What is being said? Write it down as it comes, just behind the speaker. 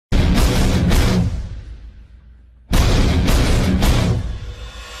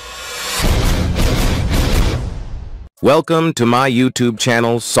Welcome to my YouTube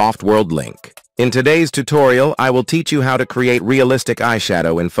channel, Softworldlink. In today's tutorial, I will teach you how to create realistic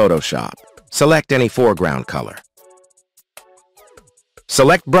eyeshadow in Photoshop. Select any foreground color.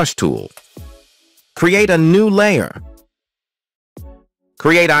 Select Brush Tool. Create a new layer.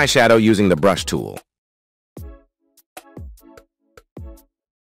 Create eyeshadow using the Brush Tool.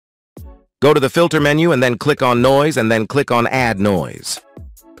 Go to the Filter menu and then click on Noise and then click on Add Noise.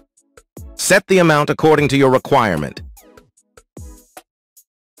 Set the amount according to your requirement.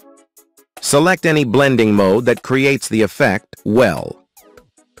 Select any blending mode that creates the effect well.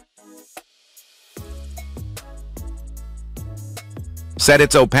 Set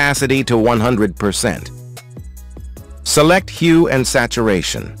its opacity to 100%. Select hue and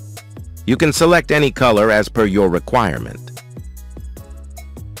saturation. You can select any color as per your requirement.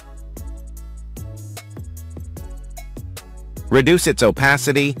 Reduce its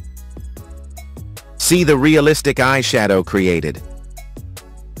opacity. See the realistic eyeshadow created.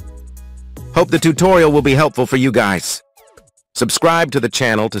 Hope the tutorial will be helpful for you guys. Subscribe to the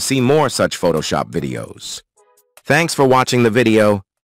channel to see more such Photoshop videos. Thanks for watching the video.